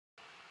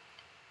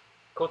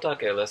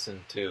Kotake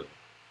Lesson 2.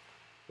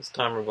 This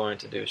time we're going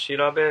to do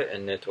shirabe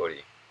and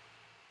netori.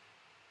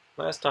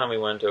 Last time we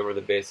went over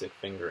the basic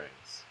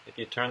fingerings. If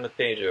you turn the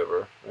page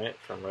over, right,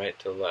 from right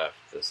to left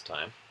this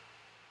time,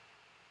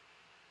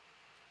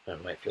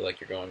 it might feel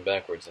like you're going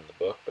backwards in the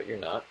book, but you're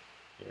not.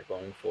 You're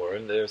going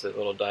forward. There's a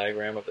little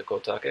diagram of the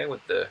kotake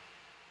with the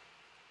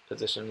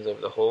positions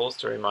of the holes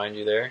to remind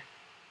you there.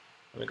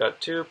 And we've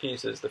got two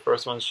pieces. The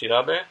first one's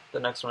shirabe, the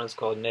next one is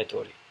called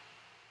netori.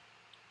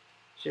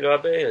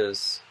 Shirabe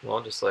is,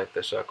 well, just like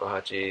the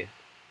Shakuhachi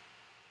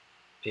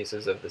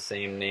pieces of the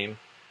same name.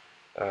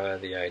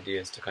 The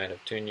idea is to kind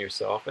of tune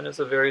yourself, and it's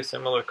a very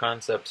similar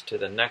concept to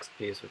the next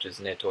piece, which is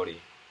netori.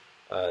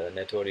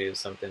 Netori is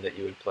something that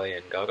you would play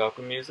in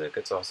gagaku music.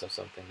 It's also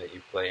something that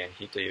you play in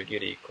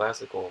hitoyogiri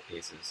classical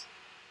pieces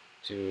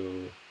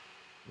to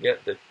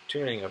get the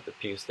tuning of the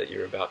piece that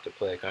you're about to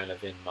play kind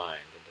of in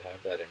mind, and to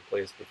have that in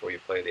place before you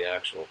play the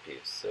actual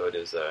piece. So it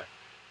is a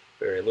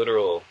very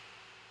literal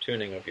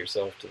tuning of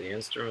yourself to the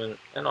instrument,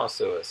 and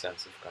also a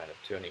sense of kind of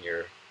tuning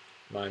your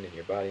mind and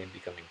your body and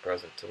becoming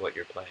present to what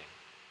you're playing.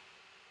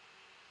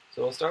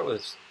 So we'll start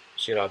with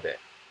shirabe.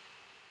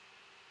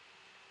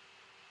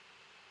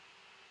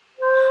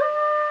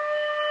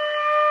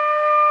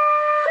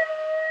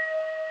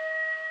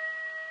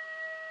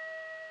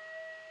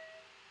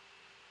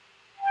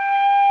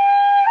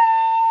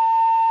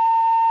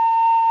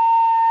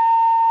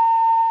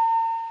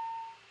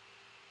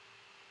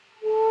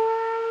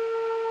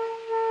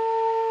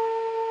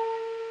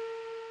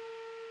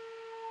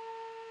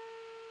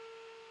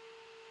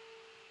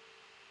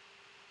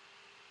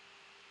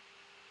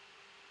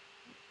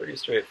 Pretty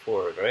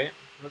straightforward, right?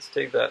 Let's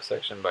take that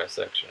section by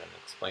section and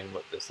explain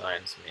what the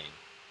signs mean.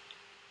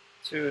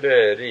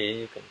 Tsureri,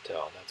 you can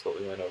tell, that's what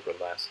we went over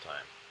last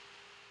time.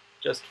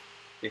 Just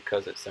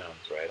because it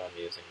sounds right,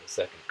 I'm using the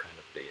second kind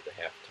of ri, the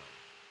half tone.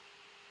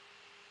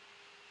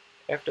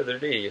 After the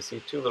ri, you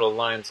see two little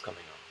lines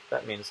coming off.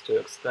 That means to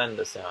extend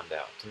the sound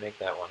out, to make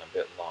that one a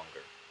bit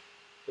longer.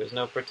 There's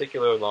no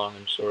particular long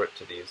and short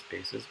to these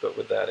pieces, but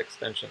with that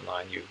extension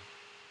line, you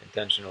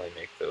intentionally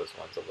make those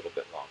ones a little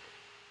bit longer.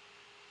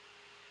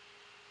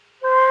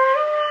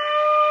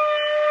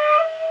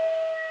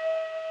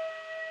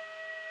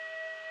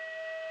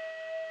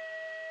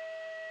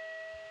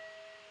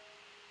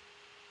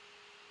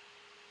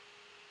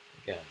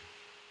 Again,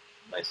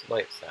 nice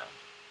light sound.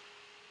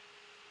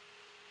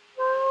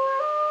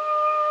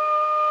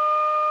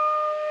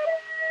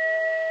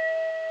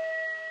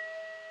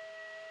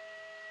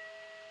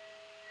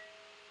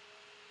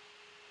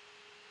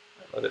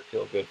 Let it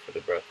feel good for the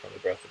breath, from the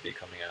breath to be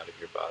coming out of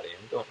your body,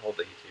 and don't hold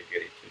the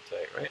hitoyogiri too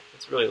tight, right?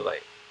 It's really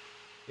light.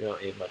 You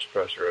don't need much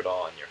pressure at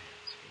all in your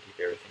hands. You can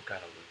keep everything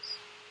kind of loose.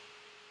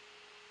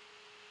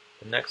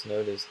 The next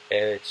note is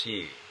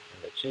chi,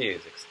 and the chi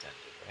is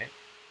extended, right?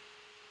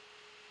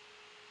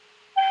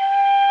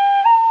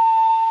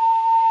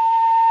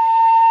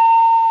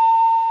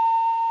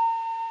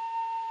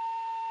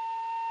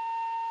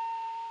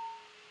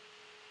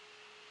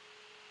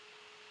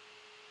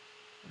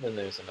 And then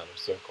there's another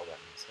circle,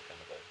 that means a kind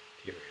of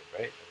a period,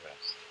 right? The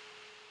rest.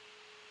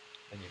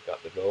 Then you've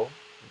got the ro,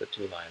 and the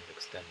two lines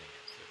extending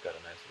it, so you've got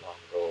a nice long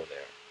ro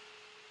there.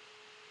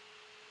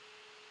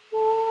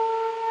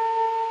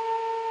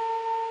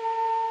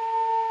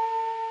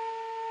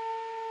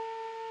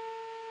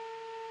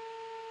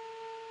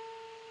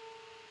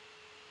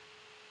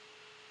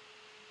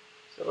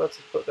 So let's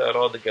put that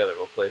all together.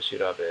 We'll play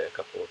shirabe a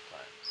couple of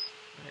times.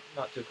 Right?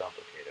 Not too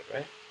complicated,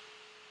 right?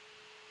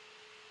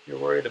 If you're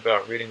worried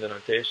about reading the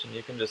notation,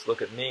 you can just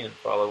look at me and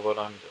follow what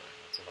I'm doing.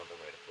 That's another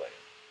way to play it.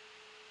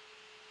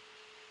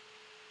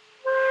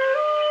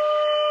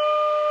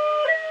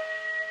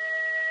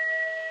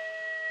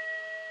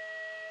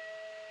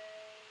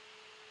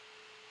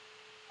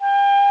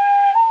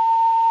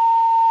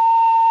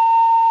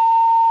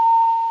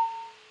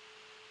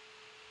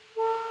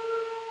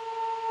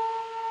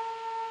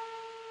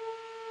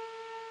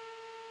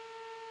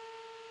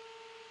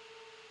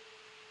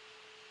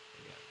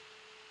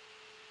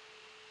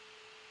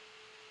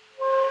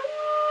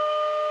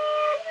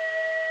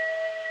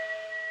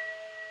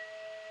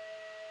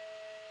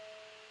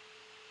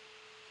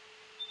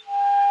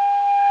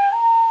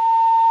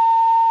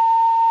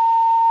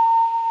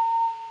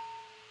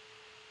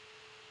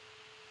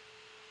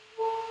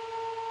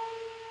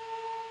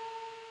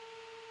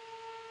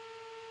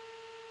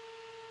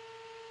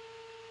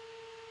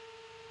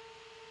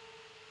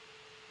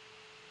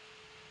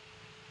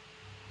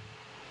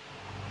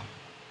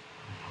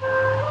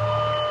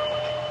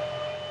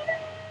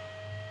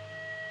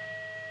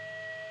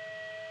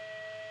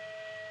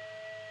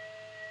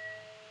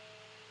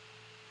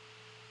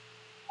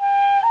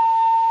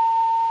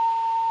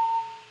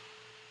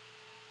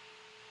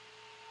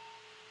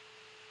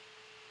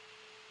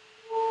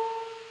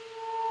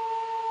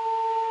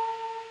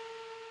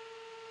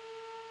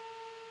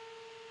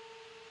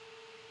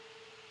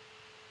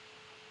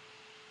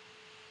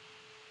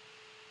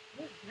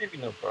 Maybe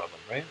no problem,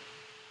 right?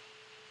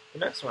 The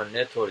next one,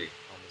 netori,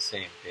 on the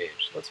same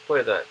page. Let's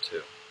play that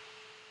too.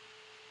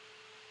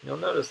 You'll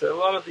notice that a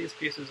lot of these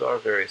pieces are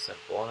very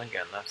simple, and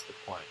again, that's the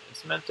point.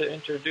 It's meant to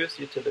introduce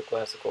you to the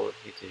classical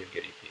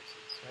hitoyogiri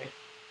pieces, right?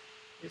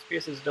 These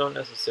pieces don't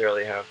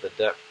necessarily have the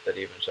depth that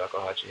even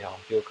Shakuhachi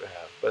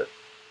have, but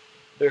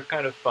they're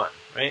kind of fun,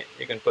 right?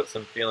 You can put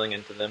some feeling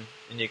into them,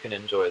 and you can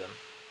enjoy them,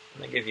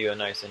 and they give you a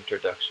nice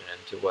introduction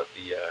into what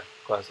the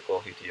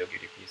classical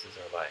hitoyogiri pieces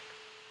are like.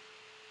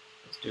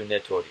 Let's do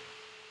netori,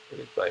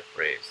 phrase by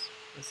phrase.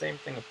 The same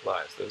thing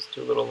applies. Those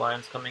two little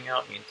lines coming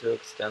out mean to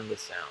extend the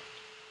sound.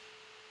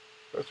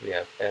 First we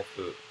have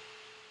fu.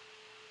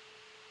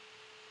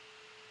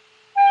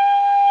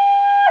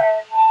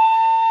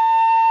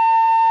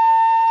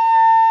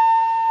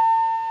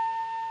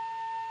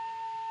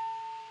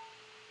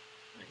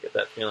 I get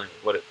that feeling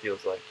of what it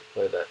feels like to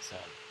play that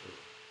sound fu.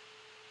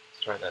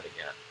 Let's try that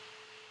again.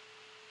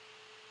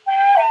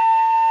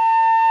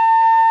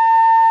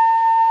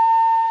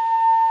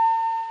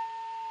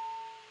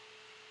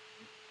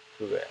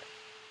 Fu.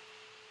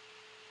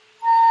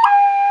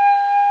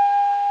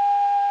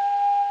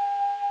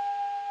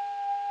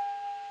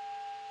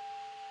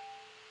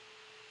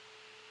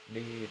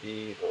 Li,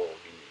 di, ro, li.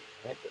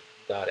 Right? The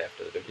dot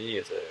after the bi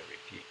is a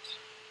repeat.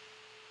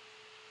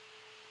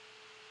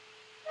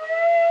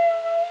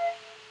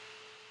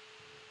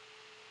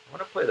 I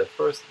want to play the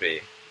first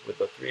bi with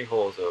the three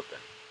holes open.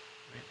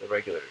 Right? The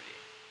regular bi.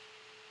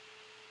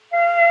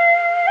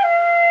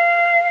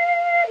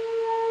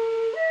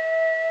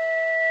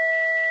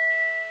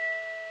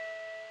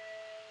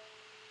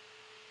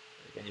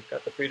 Again, you've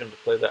got the freedom to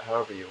play that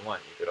however you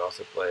want. You could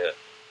also play it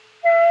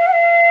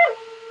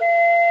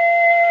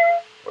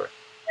or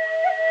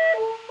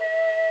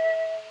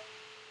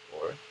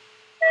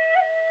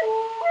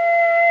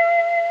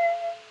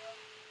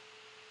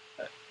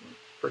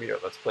forget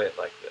it, let's play it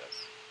like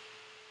this.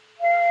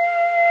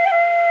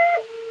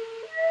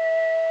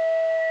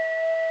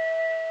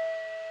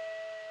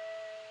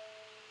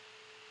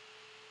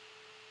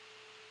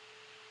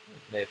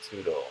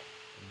 Netsuro,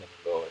 and then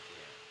go at the end.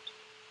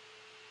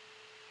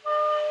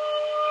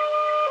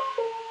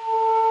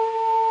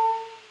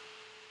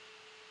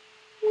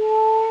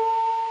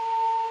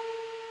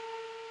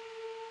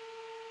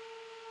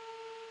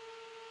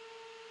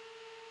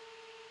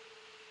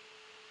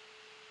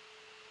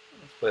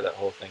 Let's play that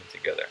whole thing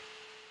together.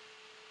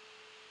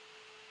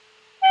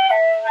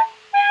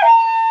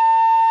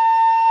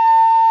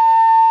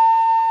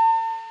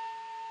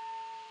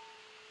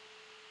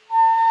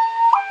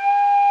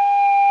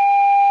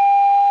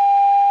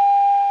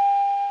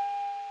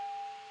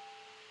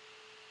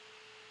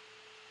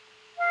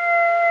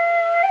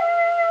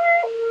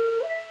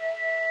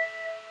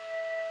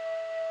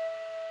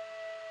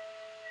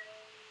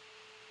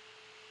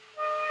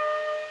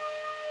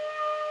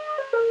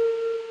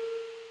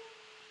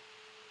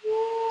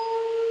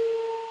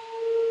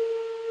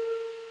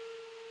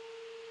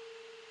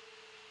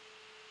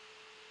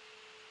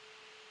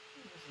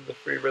 This is the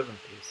free rhythm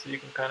piece, so you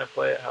can kind of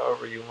play it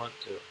however you want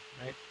to,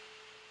 right?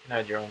 You can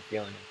add your own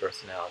feeling and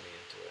personality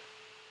into it.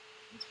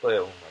 Let's play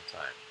it one more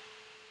time.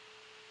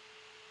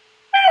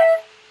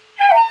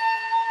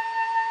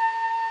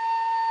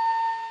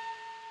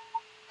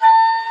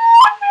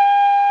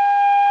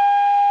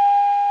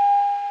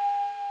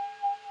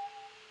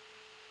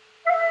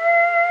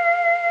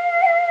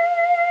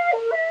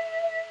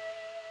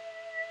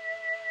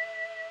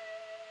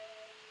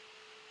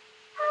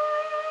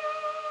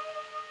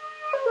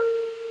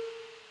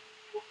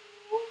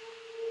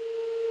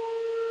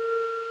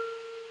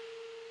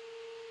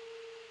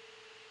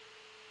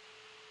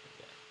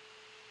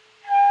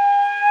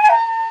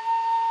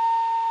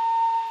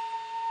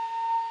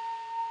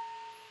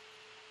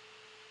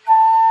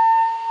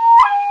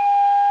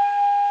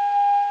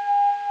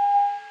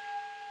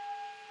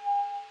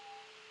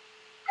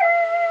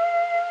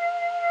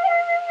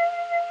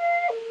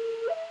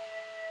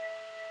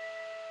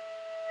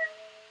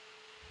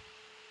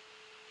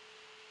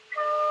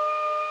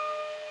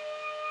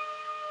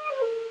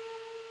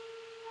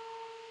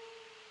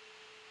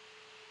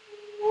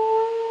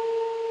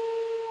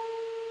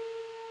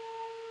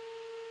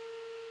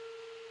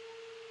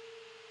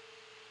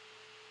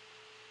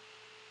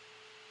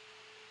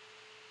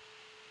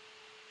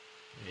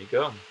 There you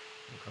go.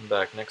 We'll come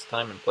back next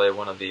time and play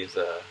one of these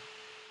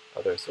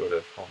other sort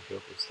of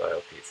Hon-on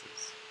style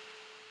pieces.